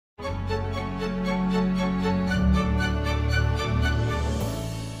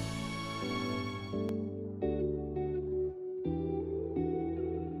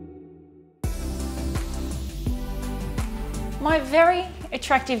My very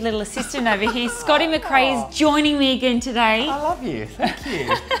attractive little assistant over here, Scotty McCrae, is joining me again today. I love you, thank you.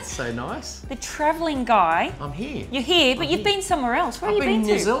 It's so nice. The travelling guy. I'm here. You're here, but you've been somewhere else. Where have you been to?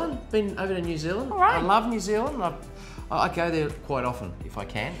 New Zealand. Been over to New Zealand. All right. I love New Zealand. I go there quite often if I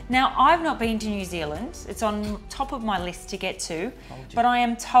can. Now, I've not been to New Zealand. It's on top of my list to get to. But I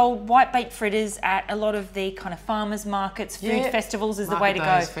am told Whitebait Fritters at a lot of the kind of farmers markets, food festivals is the way to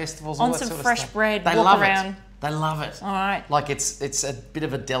go. Festivals, on some fresh bread, they walk love around. It. They love it. All right. Like it's a bit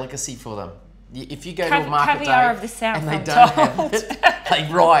of a delicacy for them. If you go to a market caviar day of the South, and they don't have it,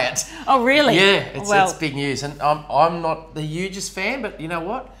 they riot. Oh, really? Yeah, it's big news. And I'm not the hugest fan, but you know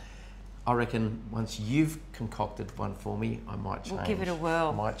what? I reckon once you've concocted one for me, I might change. We'll give it a whirl.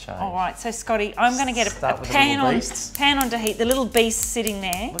 I might change. All right, so Scotty, I'm going to get a pan onto heat. The little beasts sitting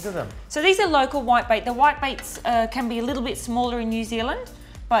there. Look at them. So these are local whitebait. The whitebaits can be a little bit smaller in New Zealand,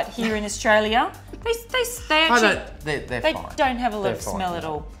 but here in Australia, they don't have a lot of smell at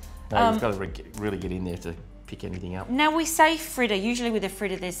all. No, you've got to really get in there to pick anything up. Now we say fritter. Usually with a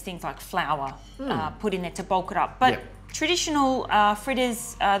fritter, there's things like flour put in there to bulk it up. But traditional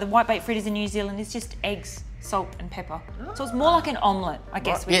fritters, the whitebait fritters in New Zealand is just eggs, salt and pepper. So it's more like an omelette, I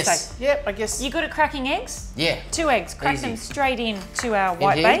guess we'd say. Yep, I guess. You good at cracking eggs? Yeah. 2 eggs. Crack them straight into our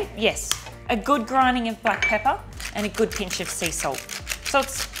whitebait. Yes. A good grinding of black pepper and a good pinch of sea salt. So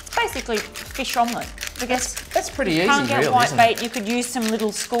it's basically fish omelette. I guess that's pretty easy. Can't get whitebait. You could use some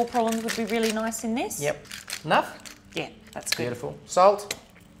little school prawns. Would be really nice in this. Yep. Enough? Yeah, that's good. Beautiful. Salt.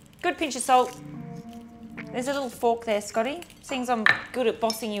 Good pinch of salt. There's a little fork there, Scotty. Seems I'm good at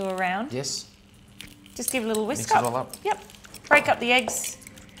bossing you around. Yes. Just give it a little whisk Mix it all up. Yep. Break up the eggs.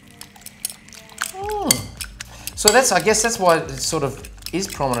 So I guess that's why it sort of is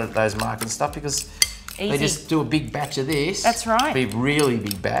prominent at those markets and stuff, because they just do a big batch of this. That's right. Be really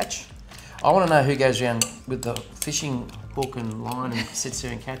big batch. I want to know who goes around with the fishing hook and line and sits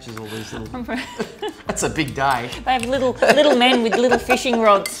there and catches all these little... That's a big day. They have little men with little fishing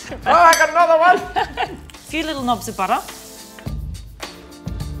rods. Oh, I got another one! A few little knobs of butter.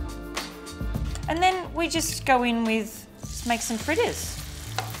 And then we just go in with, make some fritters.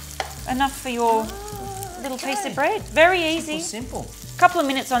 Enough for your little piece of bread. Very easy. Simple. A couple of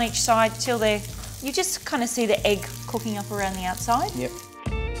minutes on each side till you just kind of see the egg cooking up around the outside. Yep.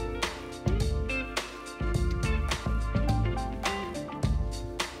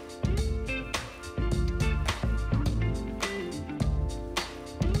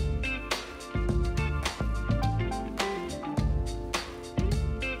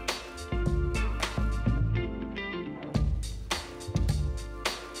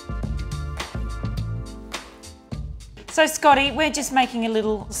 So Scotty, we're just making a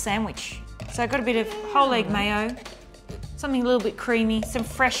little sandwich. So I've got a bit of whole egg mayo, something a little bit creamy, some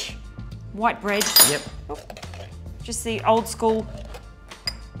fresh white bread. Yep. Just the old school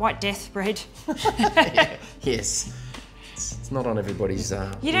white death bread. Yes. It's not on everybody's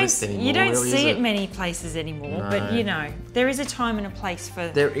list anymore. You don't really, see it many places anymore, but you know, there is a time and a place for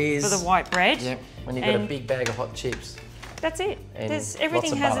the white bread. Yep. When you've got a big bag of hot chips. That's it.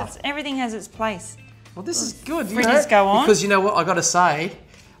 Everything has its place. Well, this is good. Fritters go on. Because you know what, I got to say,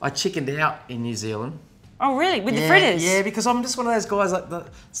 I chickened out in New Zealand. Oh, really? With the fritters? Yeah, because I'm just one of those guys, like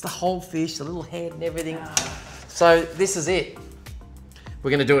it's the whole fish, the little head and everything. So this is it. We're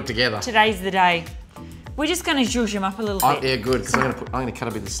going to do it together. Today's the day. We're just going to zhuzh them up a little bit. Yeah, good, because I'm going to cut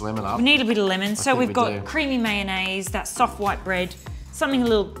a bit of this lemon up. We need a bit of lemon. So we've got creamy mayonnaise, that soft white bread, something a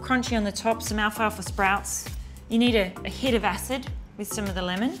little crunchy on the top, some alfalfa sprouts. You need a hit of acid with some of the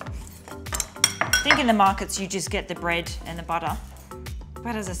lemon. I think in the markets you just get the bread and the butter.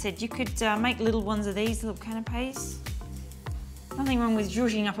 But as I said, you could make little ones of these, little canapes. Nothing wrong with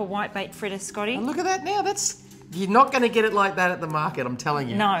zhuzhing up a whitebait fritter, Scotty. And look at that now, you're not going to get it like that at the market, I'm telling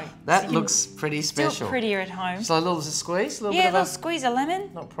you. No. That looks pretty special. Still prettier at home. So a little squeeze, a little bit of little squeeze of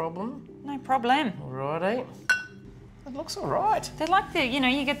lemon. No problem. No problem. Alrighty. It looks all right. They're like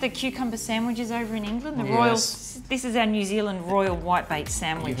you get the cucumber sandwiches over in England, the royal. This is our New Zealand royal whitebait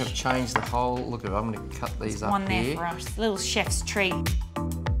sandwich. You have changed the whole look of it. I'm going to cut these up one there here. for us, little chef's treat.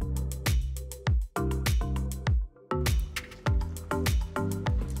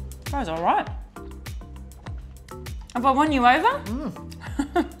 That was all right. Have I won you over?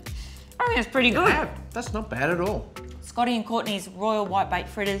 I think that's pretty good. Yeah, that's not bad at all. Scotty and Courtney's royal whitebait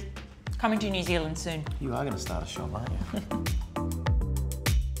fritters coming to New Zealand soon. You are going to start a shop, aren't you?